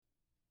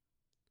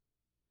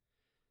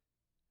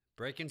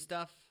Breaking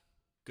stuff?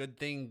 Good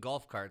thing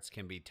golf carts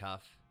can be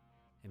tough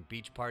and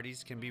beach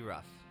parties can be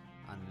rough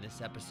on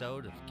this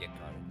episode of Get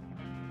Guarded.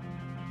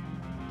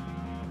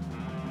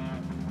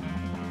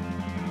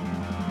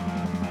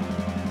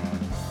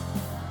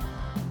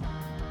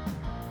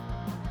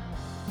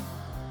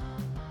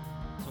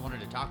 So I wanted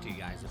to talk to you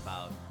guys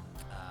about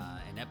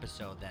an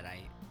episode that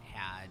I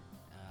had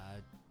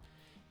a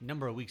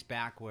number of weeks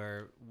back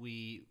where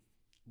we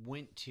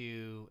went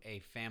to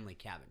a family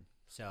cabin.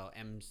 So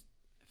M's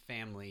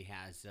family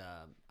has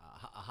a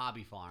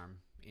hobby farm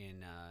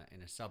in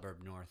a suburb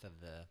north of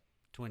the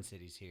Twin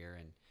Cities here,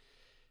 and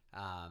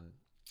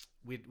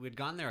we'd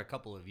gone there a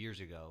couple of years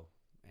ago,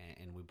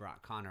 and we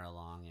brought Connor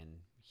along, and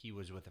he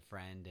was with a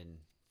friend, and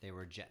they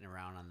were jetting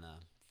around on the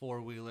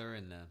four-wheeler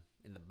in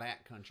the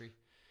back country,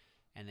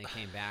 and they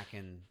came back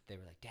and they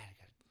were like, Dad,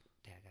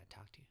 I gotta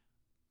talk to you.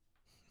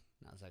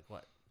 And I was like,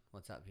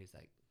 what's up? He's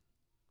like,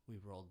 we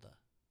rolled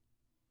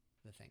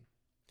the thing.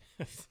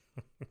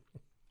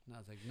 And I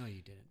was like, no,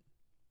 you didn't.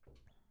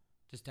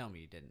 Just tell me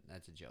you didn't.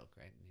 That's a joke,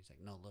 right? And he's like,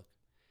 no, look.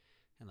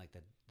 And like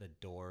the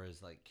door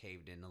is like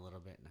caved in a little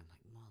bit, and I'm like,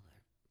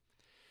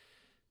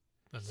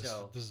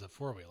 mother. This is a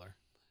four-wheeler.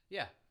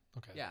 Yeah.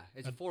 Okay. Yeah,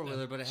 it's a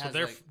four-wheeler, but it has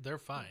they're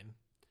fine.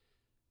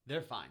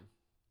 They're fine.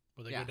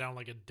 Will they go down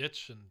like a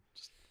ditch and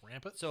just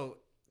ramp it? So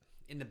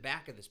in the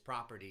back of this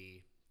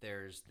property,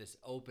 there's this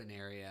open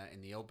area.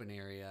 In the open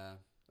area,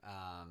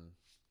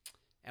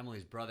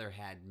 Emily's brother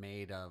had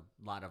made a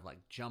lot of like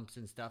jumps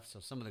and stuff, so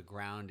some of the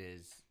ground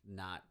is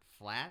not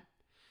flat,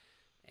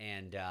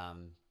 and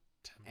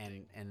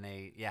they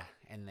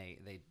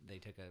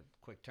took a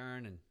quick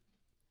turn, and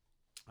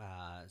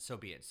so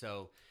be it.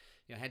 So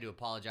I had to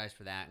apologize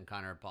for that, and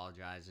Connor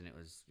apologized, and it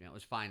was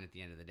fine at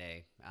the end of the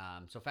day.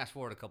 So fast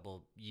forward a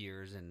couple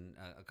years, and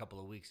a couple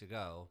of weeks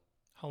ago.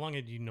 How long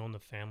had you known the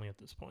family at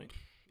this point?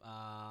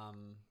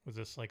 Was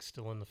this like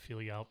still in the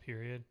feel you out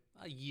period?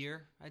 A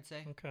year, I'd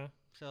say. Okay.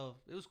 So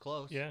it was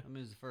close. Yeah. I mean,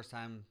 it was the first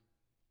time.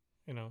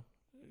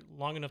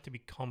 Long enough to be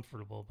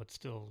comfortable, but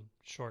still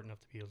short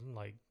enough to be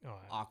like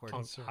awkward.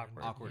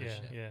 Awkward.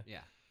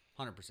 Yeah.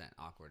 100%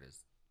 awkward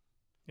as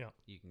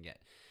you can get.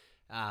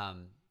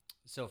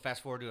 So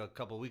fast forward to a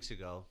couple weeks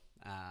ago,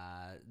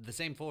 the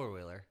same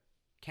four-wheeler,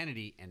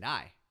 Kennedy and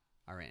I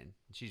are in, and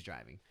she's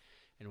driving,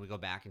 and we go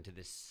back into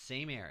this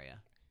same area,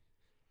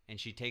 and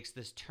she takes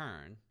this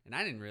turn, and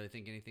I didn't really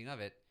think anything of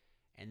it,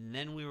 and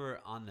then we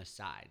were on the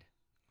side.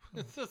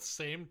 It's the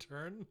same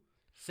turn?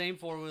 Same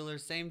four-wheeler,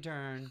 same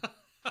turn.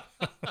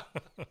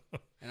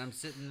 And I'm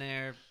sitting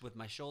there with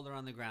my shoulder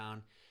on the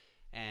ground,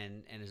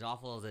 and as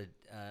awful as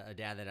a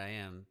dad that I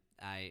am,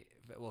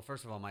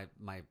 first of all, my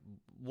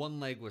one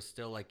leg was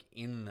still like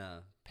in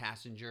the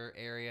passenger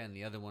area, and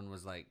the other one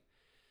was like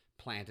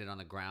planted on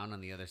the ground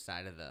on the other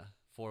side of the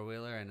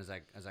four-wheeler. And as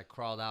I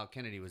crawled out,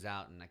 Kennedy was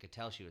out, and I could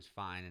tell she was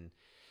fine, and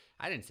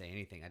I didn't say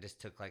anything. I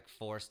just took like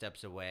 4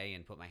 steps away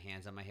and put my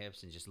hands on my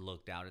hips and just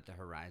looked out at the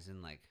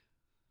horizon like,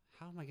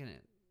 how am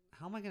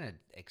I gonna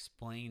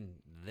explain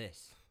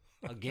this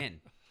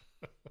again?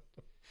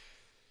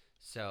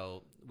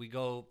 So we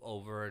go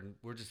over, and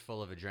we're just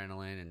full of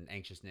adrenaline and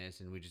anxiousness,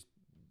 and we just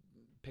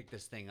pick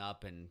this thing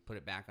up and put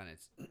it back on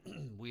its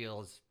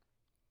wheels.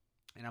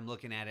 And I'm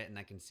looking at it, and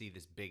I can see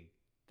this big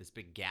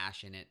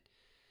gash in it.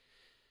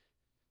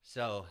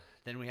 So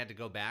then we had to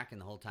go back,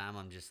 and the whole time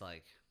I'm just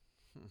like,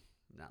 I'm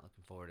not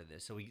looking forward to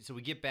this. So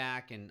we get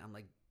back, and I'm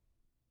like,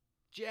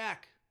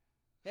 Jack,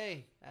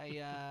 hey,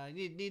 I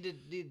need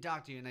to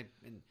talk to you,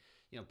 and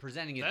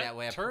presenting it that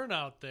way. Turn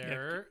out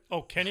there. Yeah.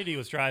 Oh, Kennedy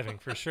was driving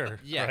for sure.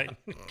 Yeah. Right.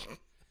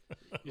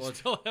 You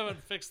still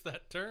haven't fixed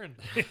that turn.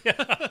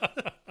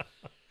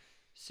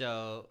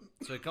 So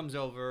it comes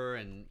over,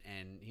 and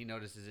he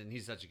notices it, and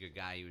he's such a good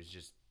guy. He was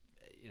just,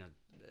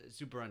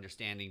 super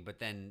understanding. But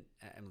then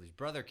Emily's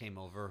brother came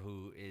over,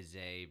 who is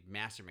a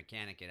master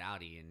mechanic at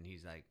Audi, and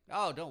he's like,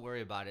 oh, don't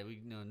worry about it.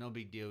 No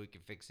big deal. We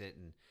can fix it.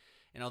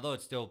 And although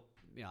it's still,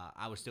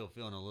 I was still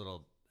feeling a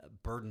little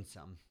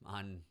burdensome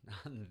on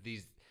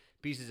these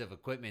pieces of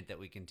equipment that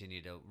we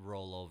continue to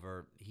roll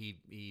over,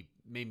 he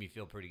made me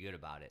feel pretty good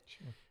about it.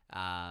 Sure.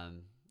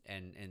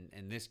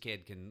 And this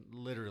kid can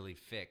literally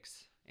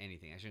fix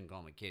anything. I shouldn't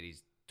call him a kid.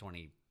 He's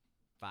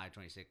 25,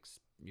 26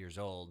 years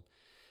old,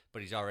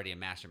 but he's already a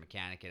master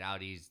mechanic at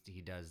Audi.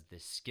 He does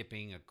this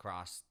skipping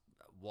across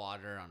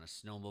water on a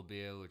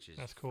snowmobile, which is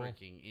cool.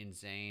 Freaking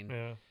insane.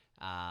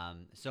 Yeah.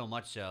 So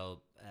much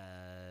so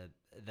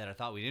that I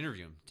thought we'd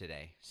interview him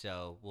today.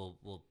 So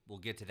we'll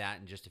get to that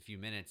in just a few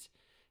minutes.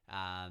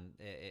 And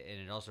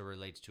it also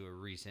relates to a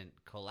recent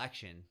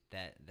collection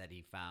that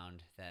he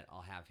found that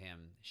I'll have him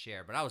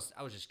share. But I was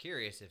just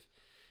curious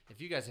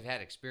if you guys have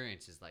had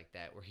experiences like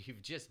that where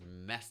you've just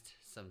messed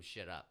some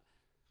shit up.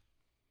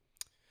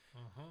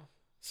 Uh-huh.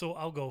 So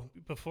I'll go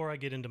before I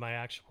get into my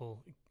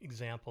actual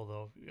example,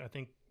 though. I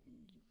think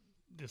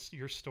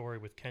your story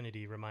with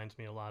Kennedy reminds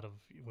me a lot of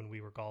when we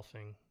were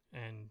golfing,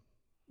 and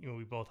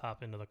we both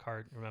hop into the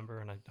cart, remember?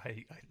 And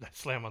I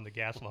slam on the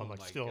gas while I'm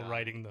like still God.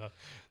 writing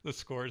the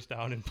scores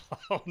down and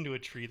plow into a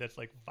tree that's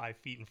like 5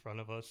 feet in front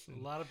of us.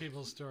 And, A lot of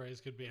people's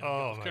stories could be on oh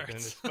golf my carts.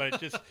 goodness! But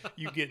just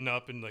you getting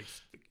up and like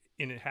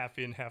half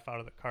in, half out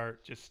of the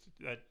cart. Just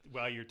that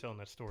while you're telling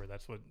that story,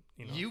 that's what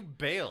You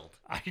bailed.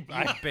 I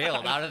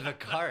Bailed out of the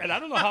cart. and I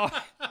don't know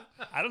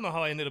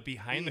how I ended up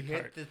behind the hit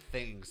cart. the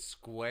thing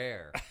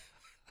square.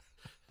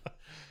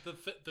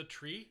 The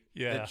tree?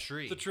 Yeah, The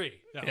tree. The tree.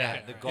 yeah. Yeah,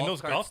 okay, the all right. golf and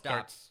those cart golf stops.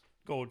 carts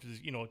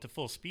go to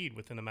full speed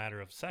within a matter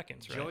of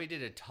seconds, right? Joey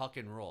did a tuck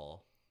and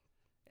roll.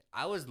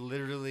 I was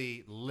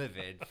literally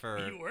livid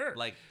for You were.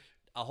 like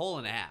a hole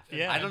and a half.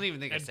 Yeah. I don't even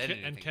think I And, said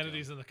anything. and to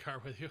Kennedy's him. in the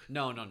car with you?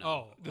 No.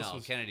 Oh, this no,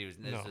 was- Kennedy was.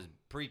 This no. was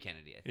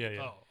pre-Kennedy. I think. Yeah,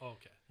 yeah. Oh,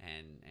 okay.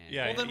 And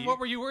Yeah, Well, then you- what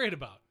were you worried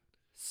about?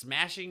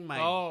 smashing my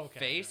Okay.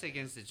 face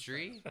against the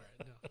tree. All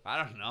right, no.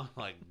 I don't know,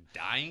 like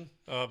dying.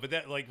 But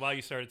that, like, while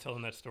you started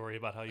telling that story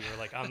about how you were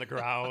like on the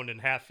ground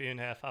and half in,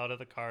 half out of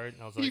the cart,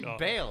 and I was He like, oh,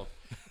 bailed.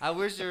 I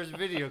wish there was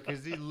video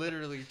because he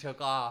literally took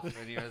off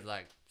and he was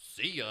like,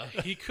 "See ya."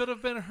 He could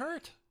have been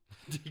hurt.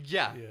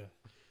 Yeah. yeah. Yeah,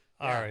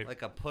 All right.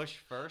 Like a push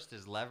first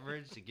is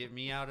leverage to get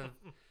me out of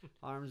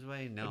harm's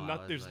way. No,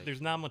 I was like, there's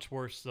not much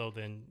worse though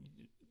than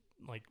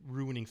like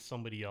ruining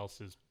somebody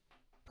else's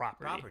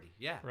property.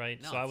 Yeah.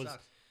 right? No, So I it was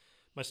sucks.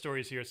 my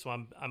story is here. So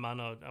I'm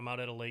out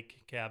at a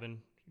lake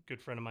cabin.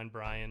 Good friend of mine,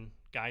 Brian.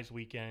 Guys'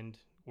 weekend.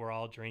 We're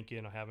all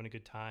drinking or having a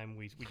good time.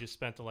 We just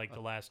spent the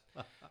last,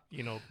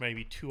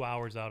 maybe 2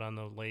 hours out on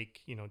the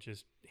lake,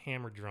 just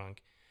hammered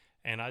drunk.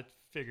 And I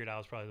figured I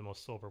was probably the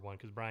most sober one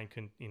because Brian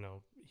couldn't,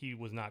 he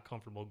was not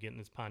comfortable getting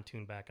his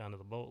pontoon back onto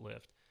the boat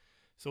lift.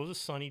 So it was a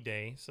sunny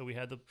day. So we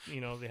had the,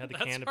 they had the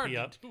That's canopy hard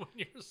up. to do when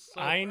you're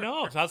sober. I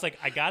know. So I was like,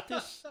 I got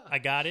this. I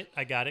got it,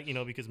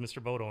 because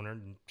Mr. Boat Owner,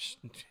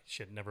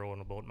 shit, never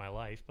owned a boat in my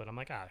life. But I'm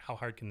like, how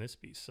hard can this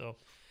be? So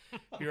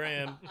here I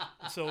am.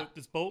 So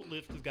this boat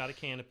lift has got a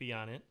canopy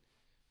on it.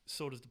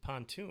 So does the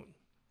pontoon.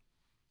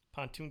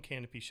 Pontoon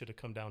canopy should have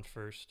come down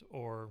first,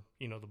 or,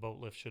 the boat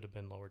lift should have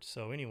been lowered.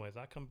 So anyways,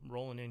 I come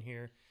rolling in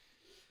here.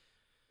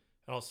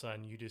 And all of a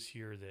sudden, you just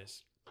hear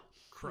this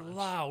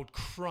loud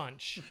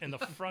crunch, and the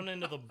front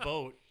end of the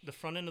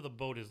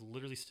boat is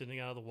literally sticking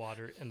out of the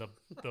water, and the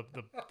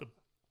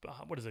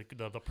what is it?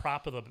 The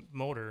prop of the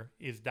motor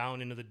is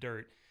down into the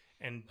dirt,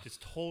 and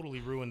just totally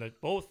ruined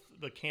both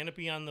the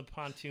canopy on the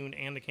pontoon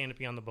and the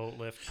canopy on the boat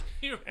lift.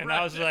 You And wrecked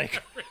I was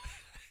like,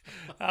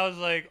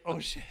 everything. oh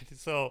shit.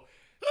 So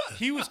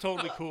he was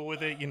totally cool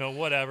with it,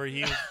 whatever.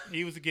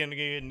 He was again to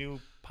get a new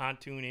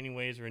pontoon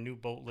anyways, or a new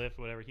boat lift,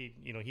 whatever. He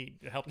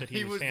helped that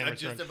He was sandwich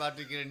just or- about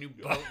to get a new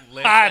boat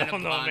lift. I and a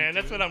don't know, man.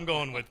 That's pontoon. what I'm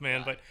going with,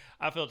 man. But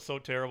I felt so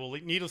terrible.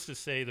 Needless to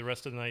say, the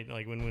rest of the night,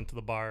 like when we went to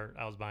the bar,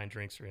 I was buying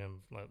drinks for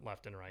him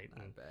left and right.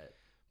 I And, bet.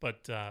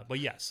 but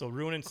yeah, so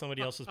ruining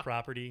somebody else's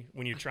property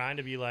when you're trying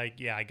to be like,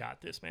 yeah, I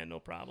got this, man, no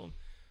problem.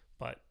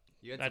 But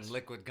You had That's- some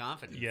liquid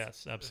confidence.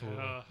 yes,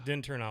 absolutely,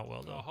 didn't turn out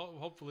well though.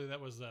 Hopefully that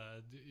was,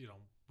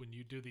 when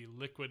you do the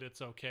liquid,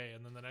 it's okay,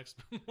 and then the next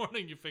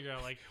morning you figure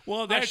out like,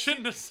 Well, I that's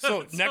shouldn't have said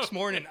so. it's Next okay.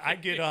 morning, I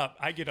get up.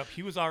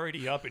 He was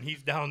already up, and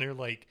he's down there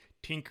like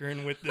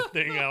tinkering with the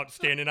thing out,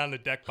 standing on the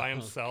deck by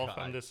himself.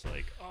 I'm God. just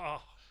like,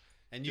 oh.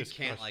 And you Just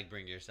can't crushed. like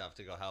bring yourself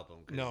to go help him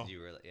because No. you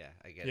were yeah,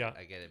 I get Yeah. it.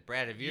 I get it.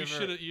 Brad, have you,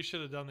 You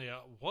should have done the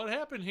what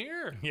happened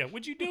here? Yeah,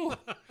 what'd you do?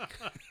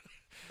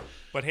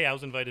 But hey, I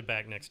was invited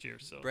back next year,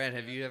 so Brad,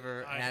 have you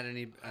ever I- had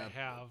any I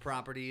have.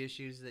 property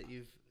issues that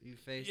you've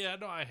faced? Yeah,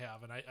 no, I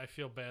have, and I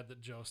feel bad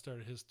that Joe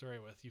started his story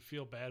with. You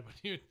feel bad when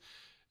you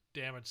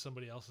damage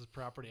somebody else's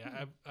property.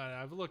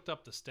 I've looked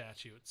up the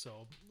statute,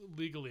 so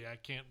legally I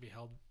can't be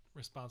held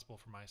responsible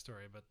for my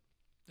story. But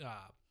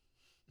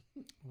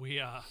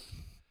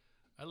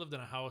I lived in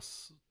a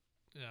house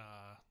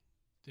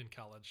in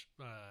college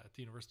at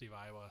the University of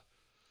Iowa.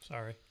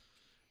 sorry.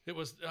 It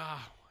was,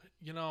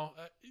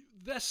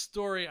 this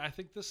story, I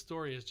think this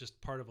story is just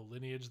part of a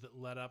lineage that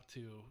led up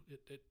to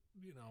it.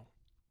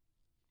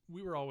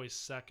 We were always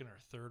second or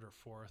third or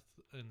fourth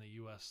in the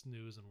U.S.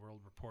 News and World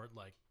Report,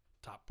 like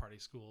top party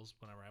schools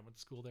whenever I went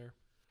to school there.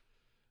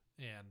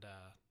 And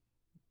a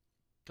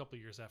couple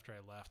of years after I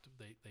left,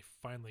 they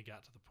finally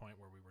got to the point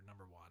where we were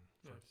number one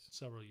for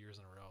several years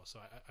in a row. So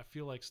I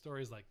feel like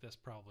stories like this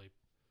probably,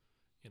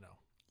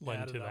 Led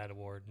added to up- that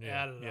award.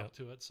 added yeah. up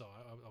to it. So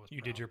I was You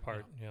proud, did your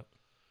part. Yep.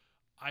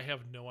 I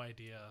have no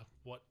idea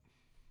what,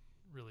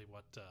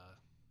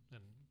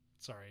 and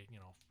sorry,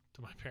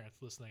 to my parents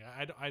listening,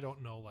 I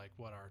don't know like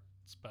what our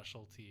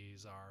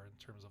specialties are in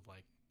terms of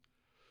like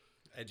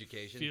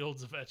Education.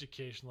 fields of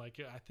education. Like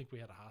I think we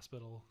had a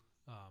hospital.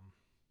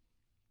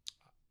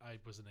 I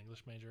was an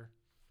English major.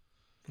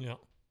 Yeah.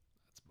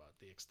 That's about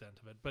the extent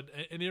of it. But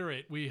at any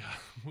rate, we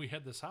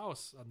had this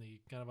house on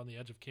the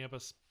edge of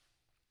campus,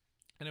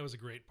 and it was a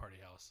great party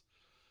house.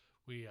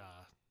 We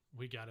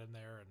got in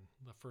there, and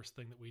the first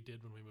thing that we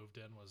did when we moved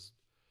in was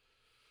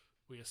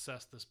we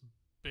assessed this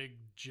big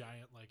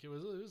giant, like it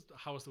was a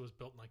house that was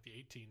built in like the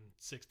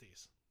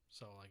 1860s.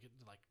 So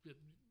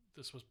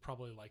this was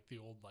probably like the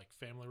old like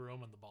family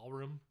room and the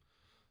ballroom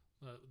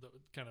that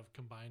kind of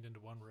combined into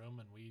one room,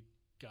 and we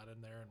got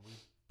in there and we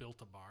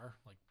built a bar,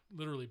 like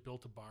literally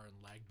built a bar and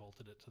lag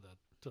bolted it to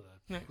the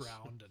Nice.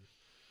 ground, and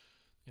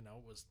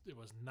it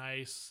was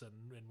nice,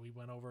 and we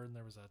went over and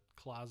there was a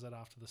closet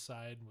off to the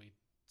side, and we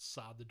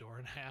sawed the door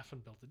in half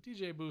and built a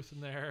DJ booth in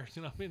there.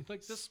 I mean,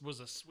 like, this was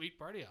a sweet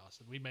party house,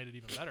 and we made it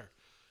even better.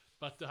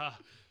 But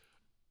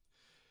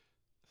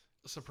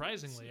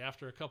surprisingly,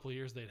 after a couple of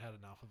years, they'd had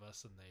enough of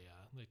us, and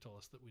they told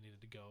us that we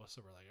needed to go.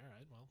 So we're like, all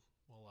right, well,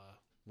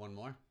 One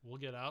more. we'll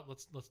get out.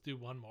 Let's do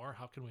one more.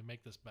 How can we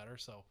make this better?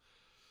 So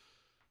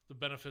the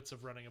benefits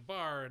of running a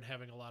bar and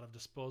having a lot of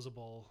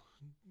disposable,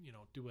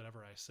 do whatever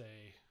I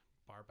say,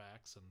 bar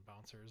backs and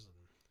bouncers and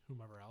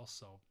whomever else.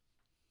 So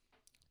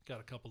got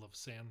a couple of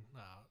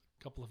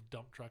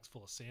dump trucks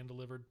full of sand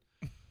delivered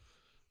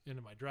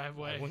into my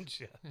driveway. Why wouldn't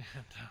you? And,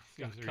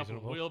 got Seems a couple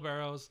of reasonable.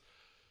 wheelbarrows.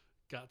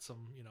 Got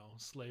some,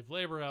 slave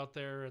labor out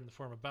there in the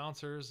form of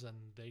bouncers, and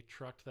they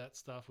trucked that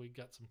stuff. We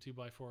got some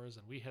 2x4s,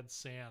 and we had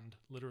sand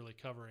literally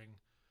covering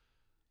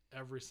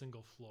every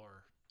single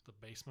floor, the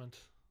basement,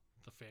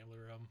 the family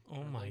room,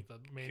 Oh or, my like, the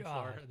main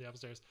floor, God. and the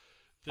upstairs.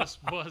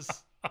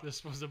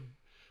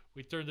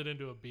 We turned it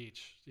into a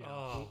beach,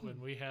 Oh. when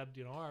we had,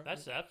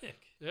 That's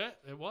epic. yeah,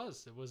 it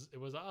was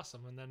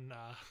awesome. And then,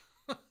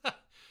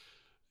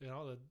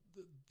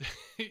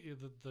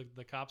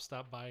 the cops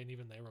stopped by, and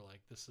even they were like,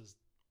 this is,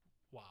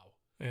 wow.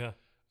 Yeah.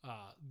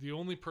 The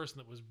only person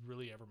that was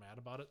really ever mad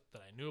about it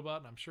that I knew about,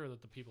 and I'm sure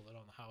that the people that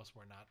own the house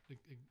were not,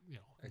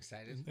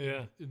 Excited.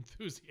 Yeah.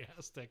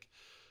 enthusiastic.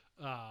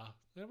 We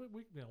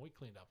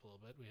cleaned up a little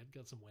bit. We had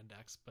got some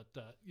Windex, but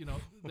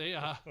they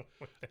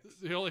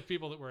the only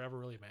people that were ever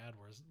really mad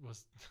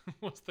was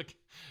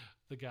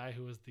the guy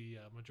who was the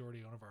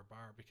majority owner of our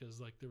bar, because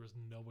like there was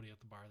nobody at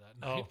the bar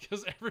that night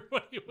because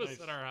everybody was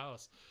Nice. at our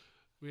house.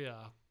 We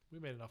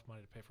made enough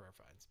money to pay for our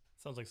fines.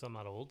 Sounds like something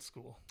out of old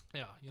school.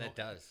 Yeah, That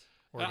does.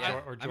 Or, I-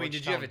 or I mean,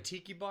 did you have a Georgetown.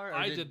 tiki bar? Or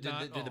I did, did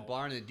not. Did the Oh.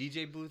 bar and the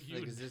DJ booth? You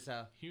Like, would- is this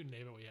how? you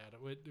name it, we had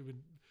it.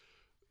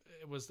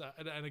 It was,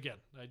 and again,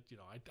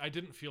 I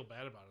didn't feel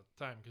bad about it at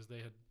the time because they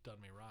had done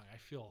me wrong. I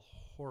feel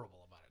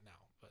horrible about it now,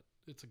 but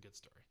it's a good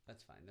story.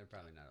 That's fine. They're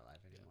probably not alive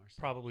anymore. So.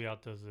 Probably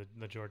outdoes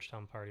the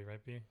Georgetown party,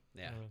 right, B?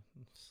 Yeah.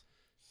 It's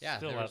Yeah,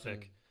 Still there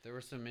epic. There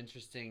were some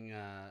interesting.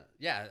 I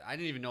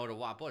didn't even know what a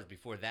WAP was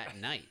before that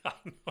night. I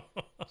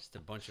know. Just a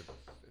bunch of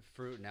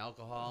fruit and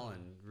alcohol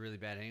and really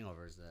bad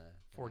hangovers. The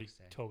 40 next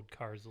day. towed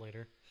cars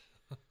later.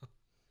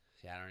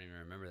 Yeah, I don't even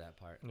remember that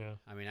part. Yeah.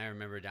 I mean, I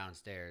remember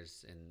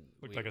downstairs and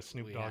Looked like a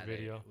Snoop Dogg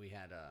video. We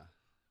had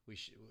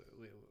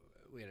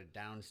we had a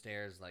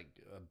downstairs like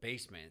a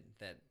basement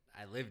that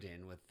I lived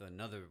in with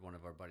another one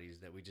of our buddies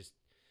that we just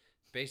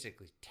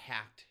basically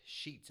tacked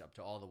sheets up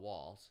to all the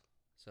walls,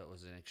 so it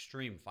was an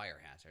extreme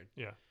fire hazard.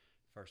 Yeah.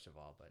 First of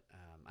all, but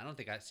I don't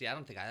think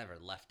I ever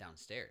left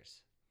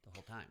downstairs the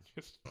whole time.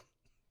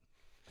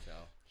 So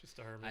Just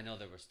a hermit. I know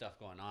there was stuff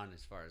going on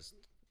as far as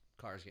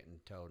cars getting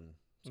towed and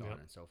so Yep. on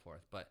and so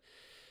forth. But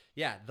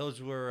yeah,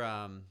 those were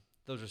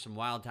some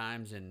wild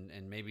times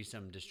and maybe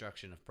some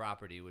destruction of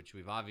property, which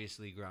we've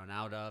obviously grown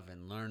out of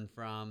and learned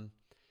from.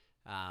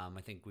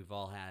 I think we've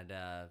all had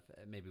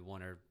maybe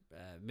one or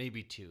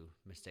maybe two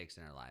mistakes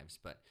in our lives,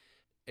 but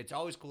it's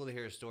always cool to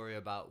hear a story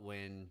about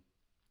when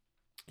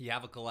you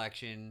have a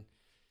collection.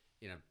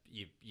 You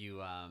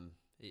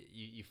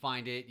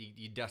find it,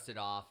 you dust it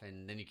off,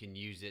 and then you can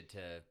use it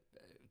to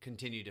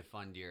continue to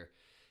fund your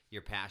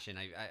passion.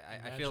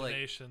 I feel like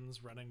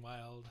Imaginations running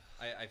wild.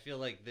 I feel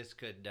like this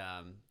could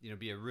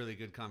be a really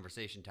good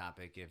conversation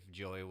topic if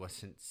Joey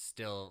wasn't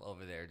still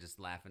over there just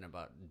laughing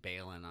about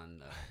bailing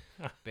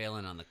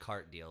on the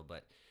cart deal.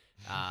 But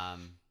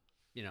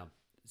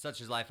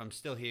such is life. I'm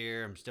still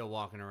here. I'm still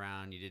walking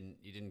around. You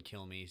didn't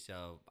kill me,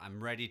 so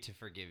I'm ready to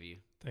forgive you.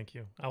 Thank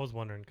you. I was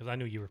wondering because I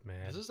knew you were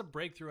mad. Is this a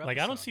breakthrough episode? Like,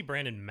 I don't see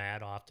Brandon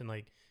mad often.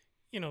 Like,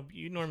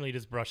 you normally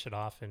just brush it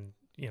off and,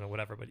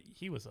 whatever. But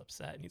he was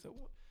upset. And he's like,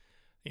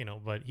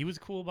 but he was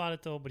cool about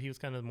it, though. But he was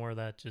kind of more of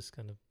that just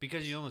kind of.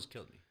 Because you almost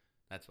killed me.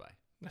 That's why.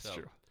 That's So-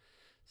 true.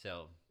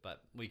 So,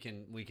 but we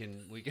can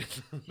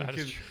That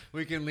is true.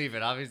 we can leave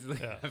it. Obviously,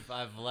 Yeah.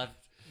 I've left.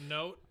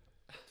 Note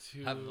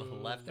to I've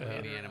left later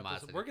any episode.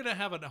 animosity. We're gonna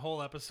have a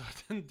whole episode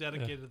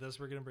dedicated to this.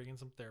 We're gonna bring in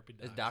some therapy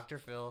Is docs. Dr.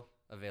 Phil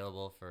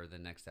available for the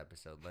next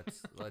episode?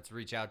 Let's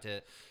reach out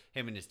to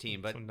him and his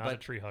team. But So not a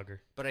but tree hugger.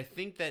 but I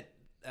think that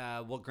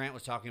what Grant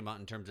was talking about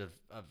in terms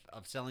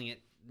of selling it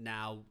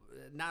now,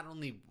 not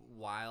only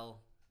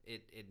while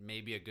it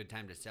may be a good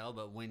time to sell,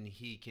 but when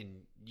he can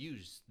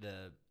use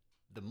the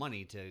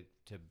money to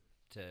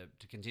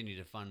continue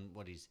to fund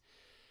what he's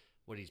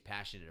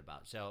passionate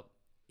about. So,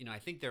 I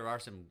think there are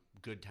some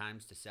good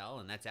times to sell,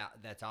 and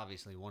that's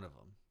obviously one of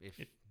them. If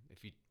you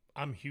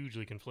I'm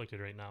hugely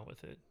conflicted right now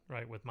with it,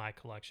 right? With my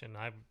collection.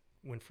 I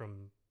went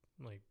from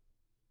like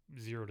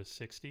 0 to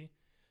 60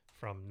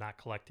 from not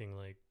collecting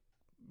like,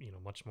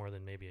 much more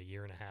than maybe a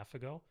year and a half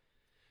ago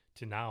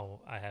to now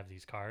I have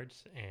these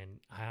cards and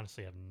I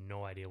honestly have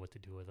no idea what to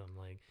do with them.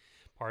 Like,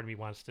 part of me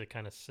wants to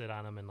kind of sit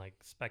on them and like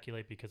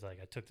speculate because like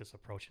I took this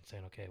approach and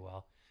saying, okay,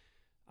 well,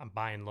 I'm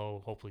buying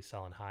low, hopefully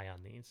selling high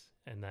on these.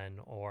 And then,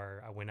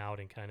 or I went out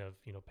and kind of,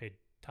 paid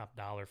top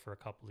dollar for a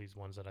couple of these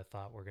ones that I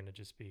thought were going to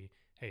just be,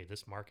 hey,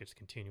 this market's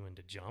continuing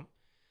to jump.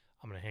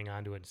 I'm going to hang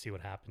on to it and see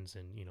what happens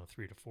in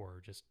 3 to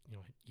 4 just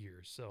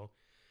years. So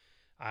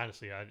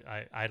honestly,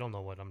 I don't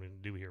know what I'm going to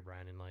do here,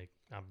 Brian. And like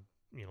I'm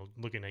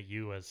looking at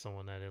you as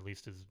someone that at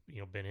least has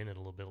been in it a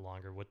little bit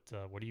longer. What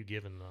are you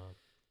giving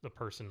the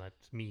person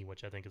that's me,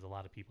 which I think is a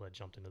lot of people that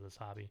jumped into this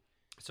hobby?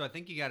 So I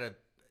think you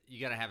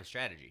gotta have a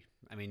strategy.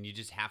 I mean, you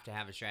just have to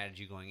have a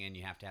strategy going in.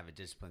 You have to have a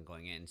discipline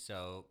going in.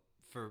 So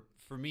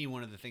for me,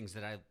 one of the things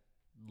that I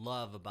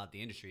love about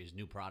the industry is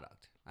new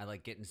product. I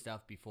like getting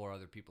stuff before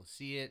other people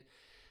see it.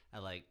 I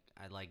like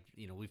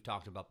we've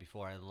talked about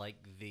before. I like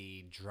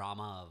the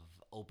drama of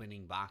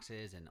opening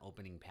boxes and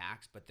opening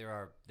packs, but there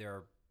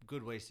are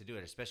good ways to do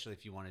it, especially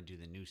if you want to do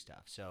the new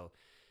stuff. So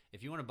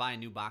if you want to buy a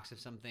new box of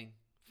something,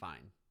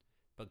 fine.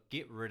 But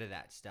get rid of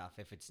that stuff.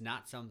 If it's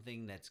not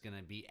something that's going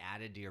to be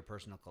added to your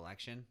personal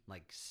collection,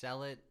 like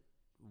sell it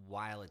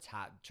while it's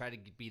hot. Try to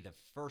be the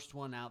first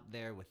one out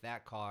there with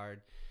that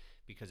card,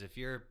 because if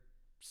you're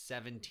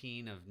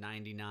 17 of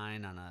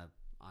 99 on a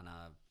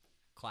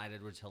Clyde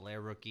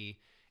Edwards-Helaire rookie,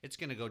 it's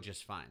going to go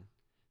just fine.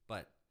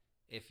 But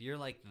if you're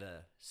like the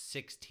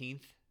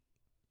 16th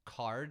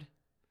card,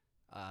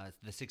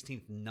 the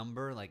 16th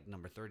number, like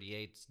number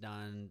 38's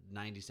done,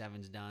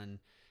 97's done,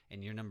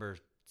 and you're number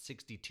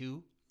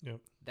 62, yep,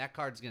 that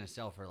card's going to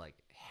sell for like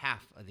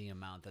half of the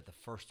amount that the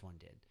first one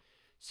did.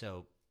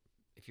 So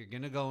if you're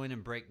going to go in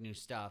and break new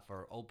stuff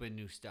or open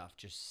new stuff,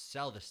 just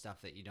sell the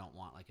stuff that you don't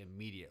want like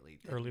immediately.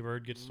 Early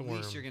bird gets the worm. At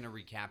least you're going to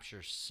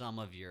recapture some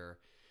of your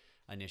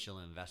initial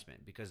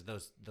investment, because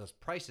those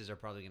prices are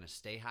probably going to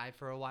stay high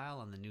for a while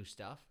on the new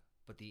stuff,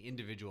 but the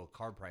individual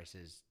card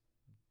prices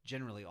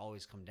generally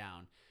always come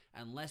down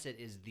unless it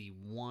is the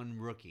one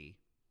rookie,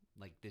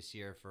 like this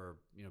year for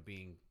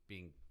being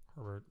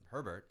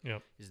Herbert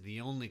yep, is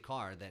the only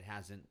card that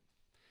hasn't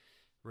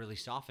really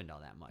softened all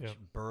that much. Yep.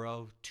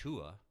 Burrow,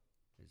 Tua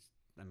is,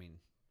 I mean,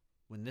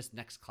 when this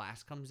next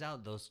class comes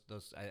out,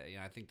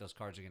 I think those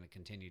cards are going to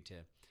continue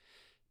to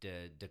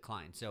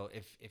decline. So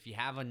if you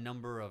have a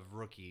number of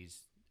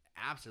rookies,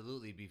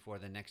 absolutely before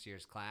the next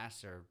year's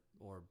class or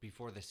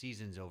before the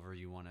season's over,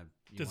 you want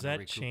to. Does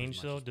that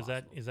change though?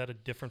 Is that a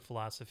different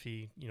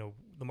philosophy?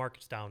 The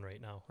market's down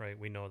right now, right?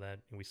 We know that.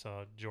 We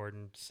saw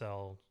Jordan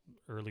sell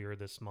earlier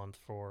this month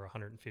for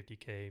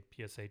 $150K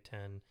PSA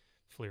 10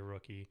 Fleer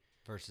rookie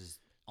versus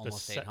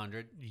almost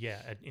 800. Yeah,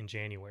 in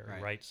January,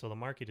 right? So the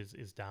market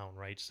is down,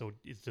 right? So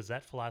does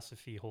that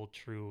philosophy hold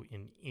true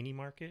in any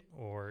market,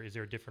 or is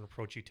there a different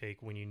approach you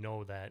take when you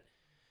know that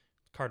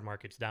card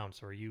market's down?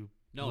 So are you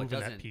moving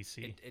that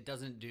PC? It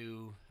doesn't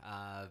do.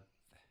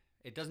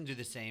 It doesn't do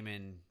the same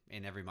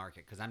in every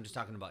market, because I'm just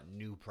talking about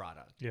new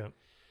product. Yeah.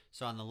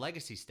 So on the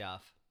legacy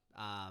stuff,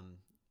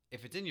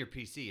 if it's in your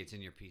PC, it's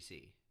in your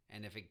PC.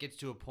 And if it gets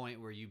to a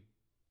point where you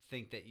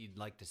think that you'd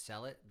like to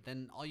sell it,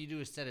 then all you do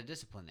is set a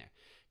discipline there.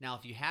 Now,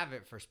 if you have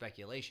it for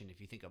speculation,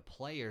 if you think a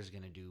player is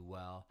going to do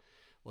well,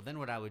 then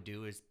what I would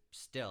do is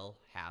still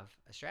have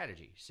a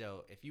strategy.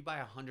 So if you buy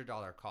a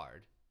 $100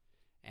 card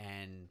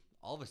and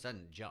all of a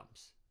sudden it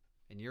jumps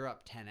and you're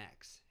up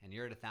 10x and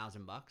you're at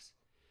 $1,000,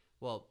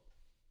 well,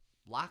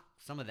 lock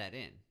some of that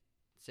in.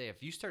 Say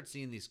if you start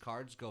seeing these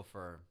cards go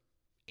for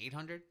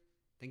 800,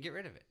 then get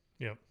rid of it.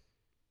 Yep.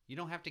 You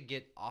don't have to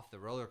get off the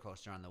roller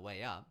coaster on the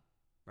way up,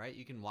 right?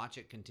 You can watch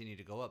it continue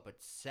to go up, but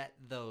set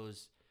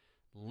those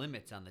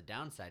limits on the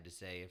downside to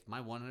say, if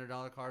my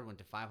 $100 card went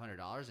to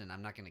 $500 and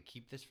I'm not going to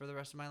keep this for the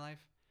rest of my life,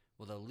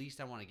 well, the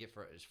least I want to get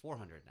for it is $400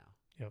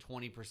 now. Yep.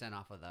 20%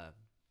 off of the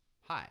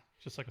high.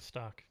 Just like a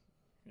stock,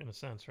 in a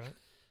sense,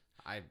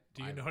 right?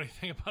 Do you know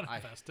anything about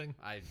investing?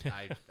 I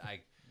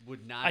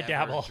would not. I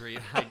dabble.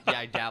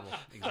 I dabble.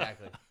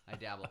 Exactly. I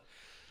dabble.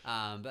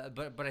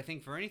 But I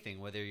think for anything,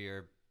 whether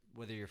you're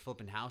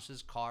flipping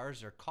houses,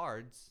 cars, or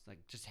cards, like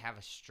just have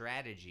a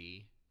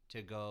strategy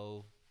to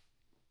go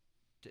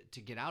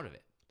to get out of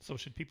it. So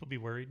should people be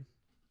worried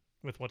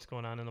with what's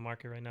going on in the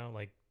market right now?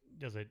 Like,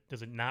 does it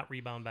not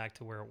rebound back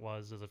to where it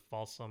was? Does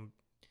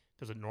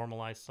it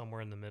normalize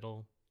somewhere in the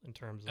middle in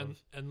terms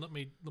of? And let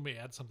me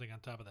add something on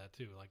top of that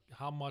too. Like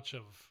how much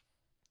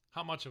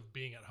of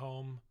being at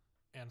home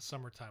and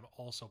summertime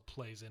also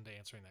plays into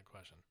answering that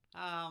question?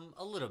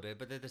 A little bit,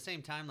 but at the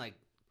same time, like,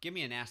 give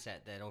me an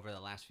asset that over the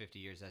last 50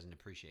 years hasn't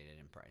appreciated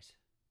in price.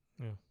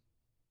 Yeah.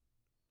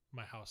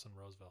 My house in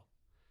Roseville.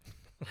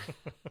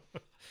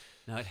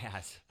 No, it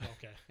has.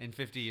 Okay. In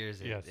 50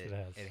 years, yes, it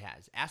has. It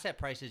has. Asset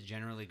prices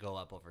generally go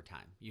up over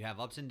time. You have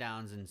ups and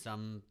downs, and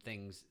some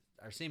things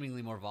are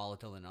seemingly more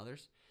volatile than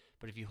others.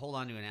 But if you hold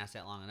on to an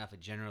asset long enough, it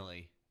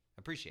generally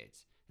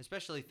appreciates,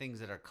 especially things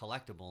that are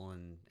collectible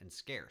and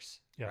scarce,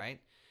 yeah. right?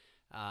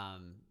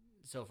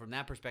 So from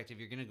that perspective,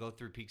 you're going to go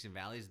through peaks and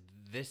valleys.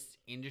 This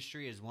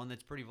industry is one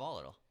that's pretty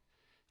volatile,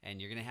 and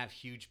you're going to have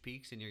huge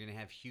peaks and you're going to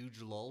have huge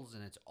lulls,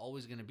 and it's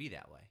always going to be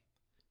that way.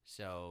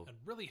 So and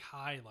really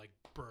high like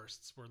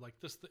bursts where like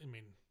this. I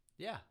mean,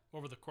 yeah,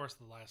 over the course of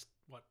the last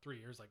 3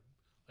 years, like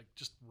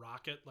just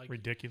rocket, like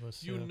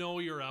ridiculous. You know,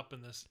 you're up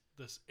in this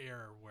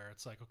air where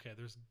it's like, okay,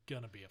 there's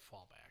gonna be a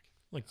fallback.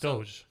 Like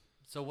Doge.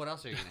 So what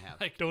else are you going to have?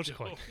 Like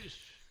Dogecoin.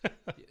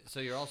 So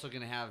you're also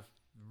going to have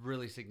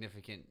really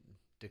significant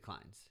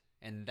declines.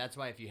 And that's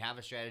why if you have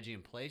a strategy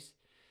in place,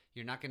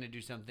 you're not going to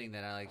do something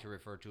that I like to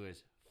refer to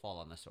as fall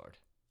on the sword.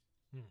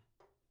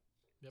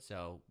 Yep.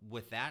 So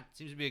with that,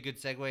 seems to be a good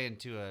segue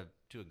into a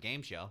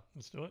game show.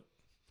 Let's do it.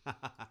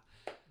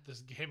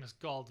 This game is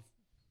called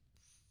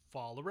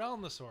Fall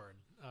Around the Sword.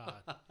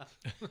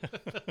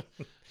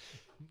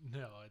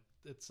 No,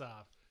 it's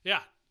yeah.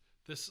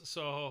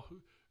 So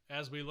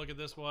as we look at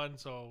this one,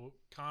 so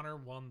Connor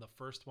won the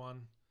first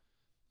one,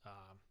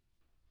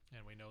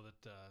 and we know that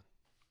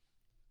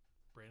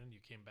Brandon, you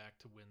came back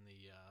to win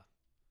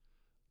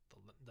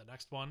the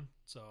next one.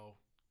 So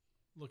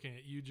looking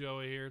at you,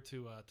 Joey, here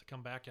to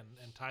come back and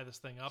tie this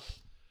thing up.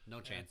 No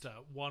chance. At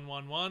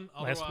 1-1-1.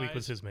 Last week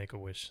was his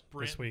Make-A-Wish.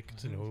 This week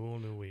it's a whole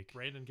new week.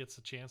 Brandon gets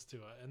a chance to,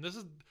 and this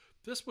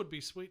would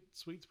be sweet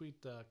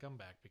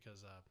comeback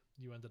because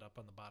you ended up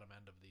on the bottom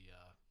end of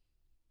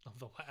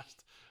the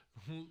last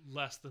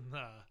less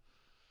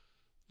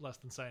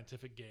than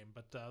scientific game.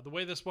 But the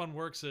way this one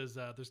works is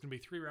there's going to be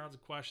 3 rounds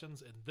of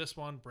questions. In this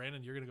one,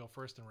 Brandon, you're going to go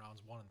first in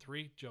rounds 1 and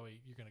 3.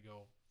 Joey, you're going to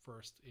go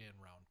first in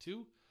round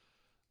 2,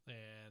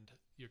 and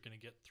you're going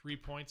to get 3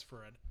 points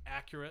for an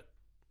accurate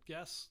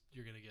guess.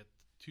 You're going to get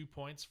 2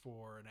 points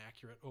for an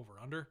accurate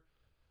over/under,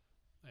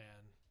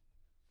 and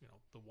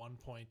the 1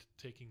 point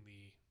taking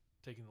the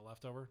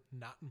leftover.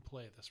 Not in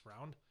play this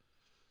round.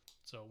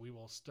 So we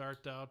will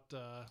start out,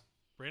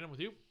 Brandon,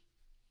 with you.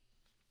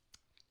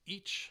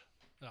 Each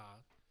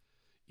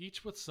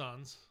with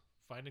sons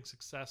finding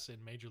success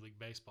in Major League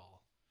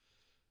Baseball.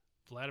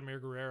 Vladimir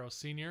Guerrero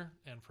Sr.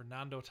 and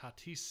Fernando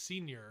Tatis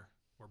Sr.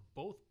 were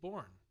both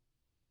born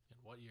in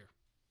what year?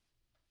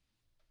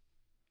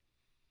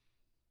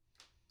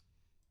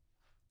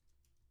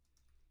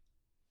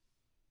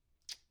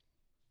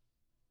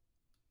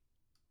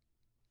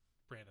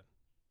 Brandon.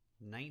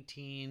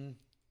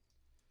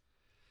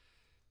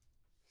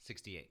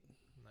 1968.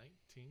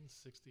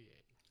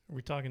 1968. Are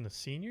we talking the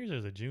seniors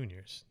or the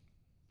juniors?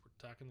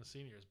 We're talking the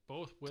seniors,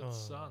 both with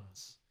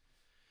sons.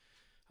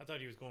 I thought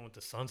he was going with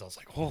the sons. I was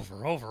like,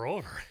 over.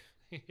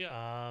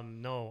 Yeah.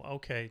 No.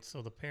 Okay.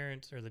 So the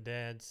parents or the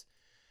dads,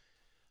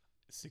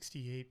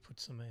 68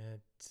 puts them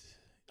at,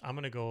 I'm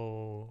going to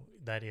go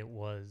that it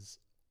was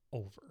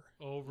over.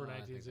 Over Oh,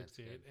 I think that's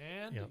 1968. good.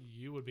 And Yep.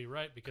 you would be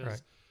right because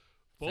Correct.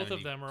 both 70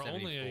 of them are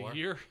only a 74.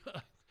 year.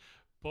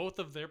 Both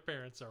of their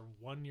parents are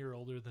 1 year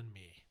older than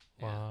me.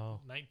 Yeah. Wow.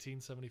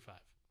 1975.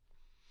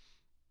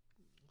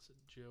 So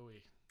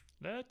Joey.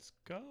 Let's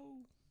go.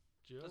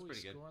 Joey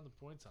pretty good. scoring the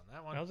points on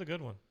that one. That was a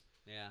good one.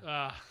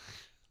 Yeah.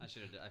 I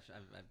should have.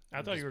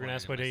 I thought you were going to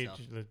ask what age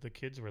the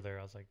kids were there.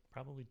 I was like,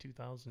 probably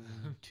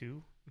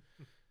 2002.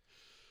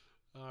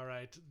 All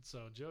right.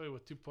 So Joey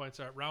with 2 points.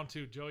 All right. Round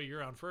 2. Joey,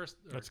 you're on first.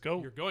 Let's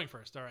go. You're going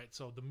first. All right.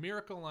 So the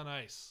Miracle on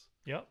Ice.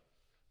 Yep.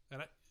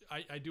 And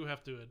I do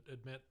have to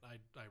admit,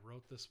 I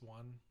wrote this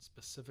one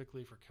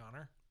specifically for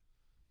Connor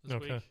this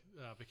Okay. week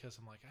because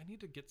I'm like, I need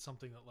to get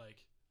something that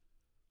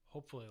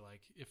hopefully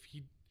if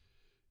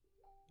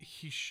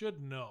he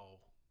should know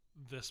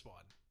this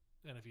one,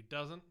 and if he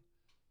doesn't,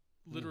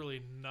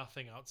 literally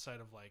nothing outside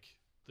of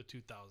the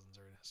 2000s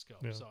are in his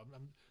scope. Yeah. So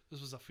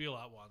this was a feel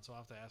out one, so I'll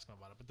have to ask him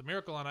about it. But the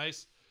Miracle on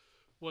Ice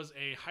was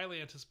a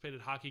highly anticipated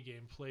hockey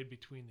game played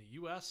between the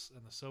U.S.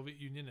 and the Soviet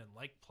Union in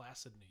Lake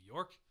Placid, New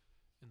York,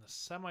 in the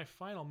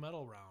semifinal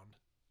medal round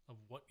of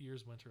what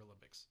year's Winter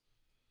Olympics?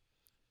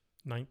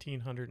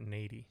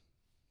 1980.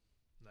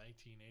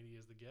 1980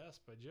 is the guess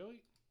by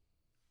Joey.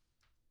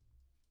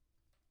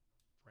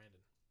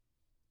 Brandon.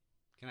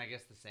 Can I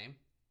guess the same?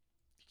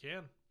 You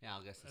can. Yeah,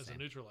 I'll guess the As same. a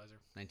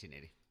neutralizer.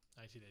 1980.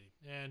 1980.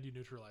 And you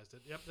neutralized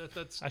it. Yep,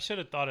 that's... I should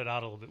have thought it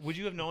out a little bit. Would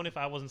you have known if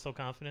I wasn't so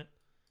confident?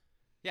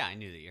 Yeah, I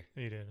knew the year.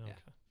 You did. Okay.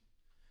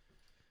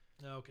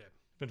 Yeah. Okay.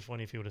 Been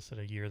funny if you would have said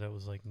a year that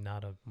was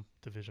not a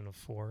division of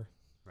 4.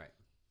 Right.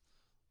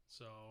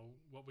 So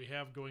what we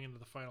have going into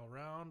the final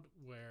round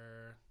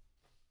where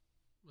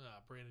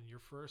Brandon, you're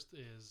first,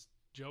 is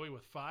Joey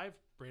with 5,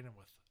 Brandon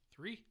with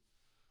 3.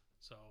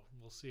 So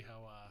we'll see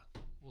how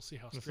This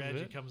is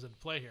strategy it? comes into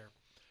play here.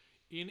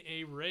 In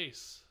a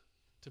race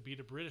to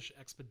beat a British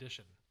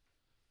expedition,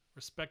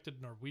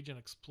 respected Norwegian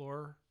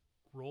explorer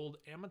Roald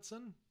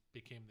Amundsen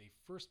became the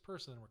first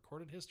person in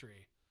recorded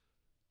history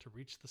to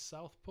reach the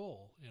South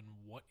Pole in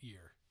what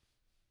year?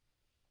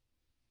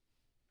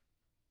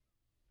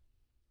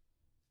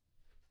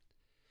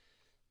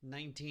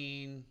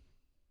 Nineteen.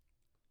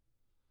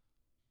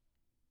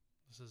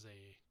 This is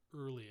a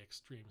early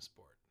extreme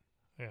sport.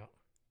 Yeah.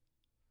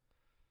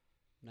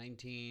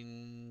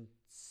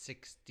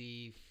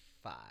 1965.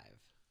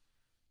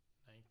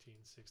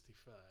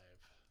 1965.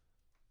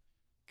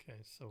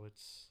 Okay, so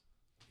it's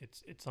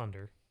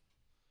under.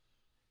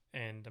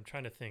 And I'm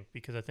trying to think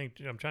because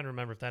I'm trying to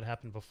remember if that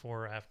happened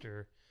before or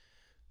after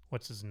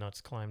what's his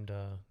nuts climbed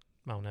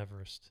Mount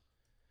Everest.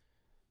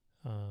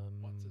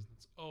 What's his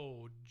nuts?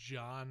 Oh,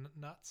 John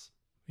Nuts.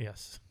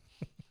 Yes.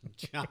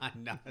 John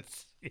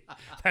Nuts.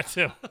 That's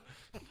him.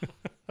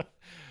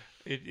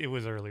 It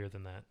was earlier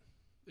than that.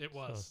 It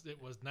was.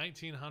 It was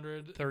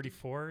 1900.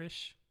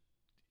 34-ish.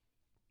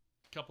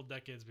 Couple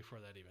decades before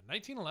that, even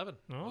 1911.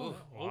 Oh,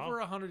 wow. Over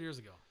 100 years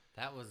ago.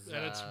 That was.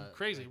 And it's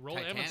crazy. Roll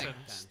Titanic Edmondson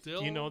then. still.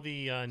 Do you know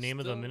the name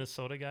of the still-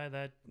 Minnesota guy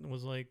that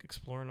was like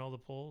exploring all the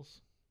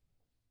poles?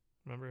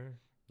 Remember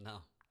No.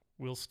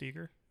 Will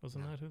Steger?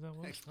 Wasn't that who that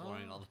was?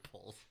 Exploring all the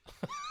poles.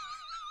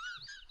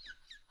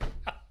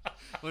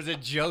 Was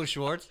it Joe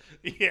Schwartz?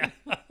 Yeah.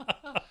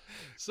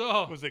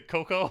 So Was it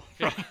Coco?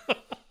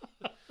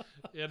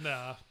 and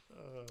I'm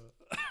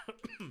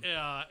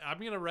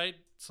gonna write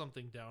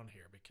something down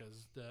here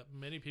because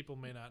many people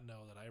may not know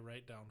that I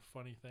write down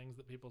funny things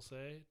that people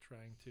say,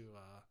 trying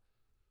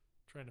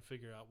to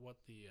figure out what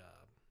the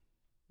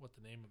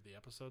name of the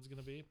episode's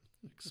gonna be.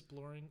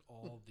 Exploring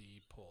all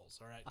the poles.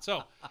 All right.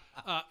 So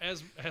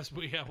as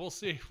we we'll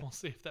see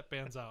if that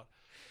pans out.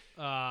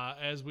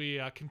 As we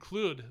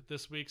conclude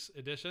this week's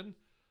edition,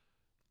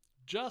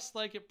 just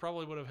like it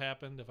probably would have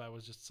happened if I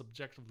was just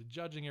subjectively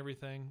judging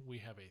everything, we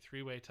have a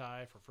three-way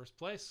tie for first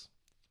place,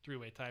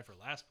 three-way tie for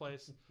last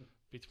place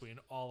between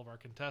all of our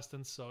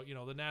contestants. So,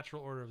 the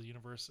natural order of the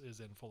universe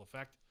is in full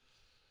effect.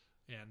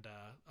 And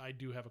I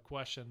do have a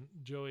question.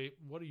 Joey,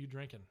 what are you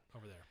drinking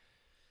over there?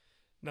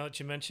 Now that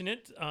you mention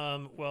it,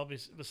 well,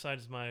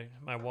 besides my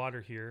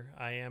water here,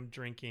 I am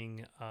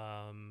drinking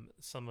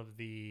some of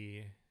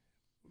the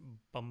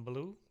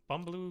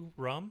Bumbaloo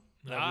rum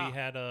that we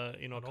had a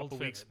couple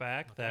weeks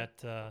back. Okay.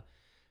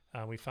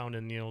 That we found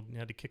in you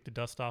had to kick the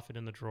dust off it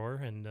in the drawer,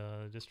 and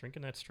just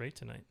drinking that straight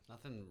tonight.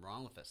 Nothing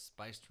wrong with a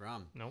spiced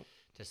rum. Nope.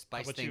 To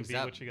spice about you, things B?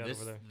 up. What you got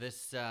over there?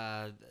 This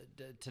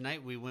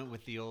tonight we went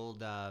with the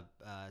old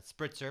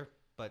spritzer,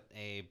 but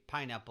a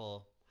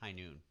pineapple high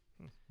noon.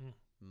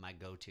 My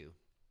go-to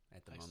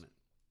at the Nice. moment.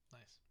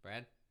 Nice.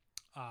 Brad?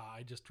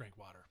 I just drank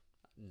water.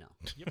 No,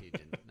 you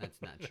didn't. That's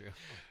not true.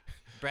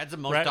 Brad's the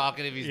most Brad-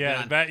 talkative he's yeah,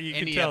 been on Brad, you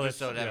can any tell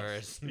it's- episode ever. yes.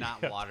 It's not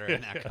Yeah, water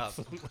in that cup.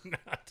 Absolutely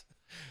not.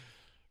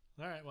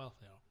 All right. Well,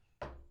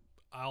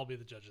 I'll be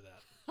the judge of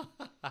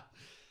that.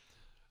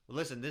 Well,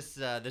 listen, this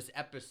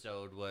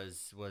episode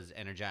was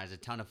energized. A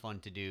ton of fun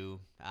to do.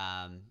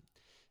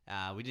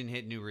 We didn't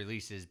hit new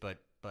releases, but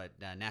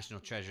National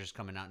Treasures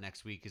coming out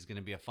next week is going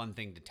to be a fun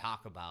thing to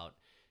talk about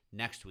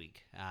next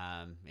week,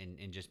 and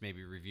just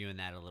maybe reviewing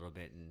that a little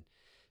bit and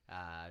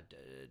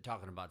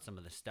talking about some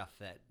of the stuff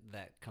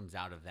that comes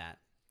out of that.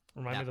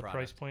 Remind me that the product.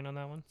 price point on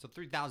that one. So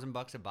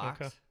 $3,000 a box.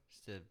 Okay.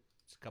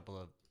 It's a couple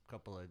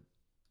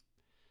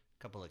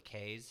of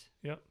Ks.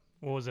 Yep.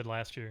 What was it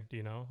last year? Do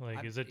you know?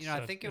 Like, is it?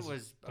 I think it is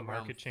was the around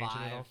market changing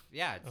 $5. at all?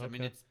 Yeah, I mean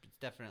Okay. it's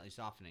definitely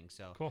softening.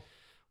 So Cool.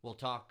 we'll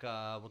talk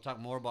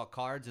more about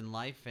cards and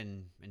life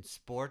and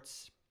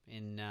sports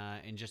in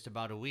just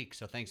about a week.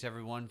 So thanks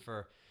everyone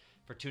for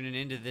tuning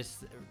into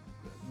this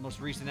most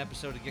recent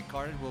episode of Get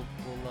Carded. We'll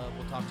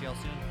talk to y'all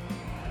soon.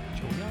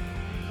 Cheerio.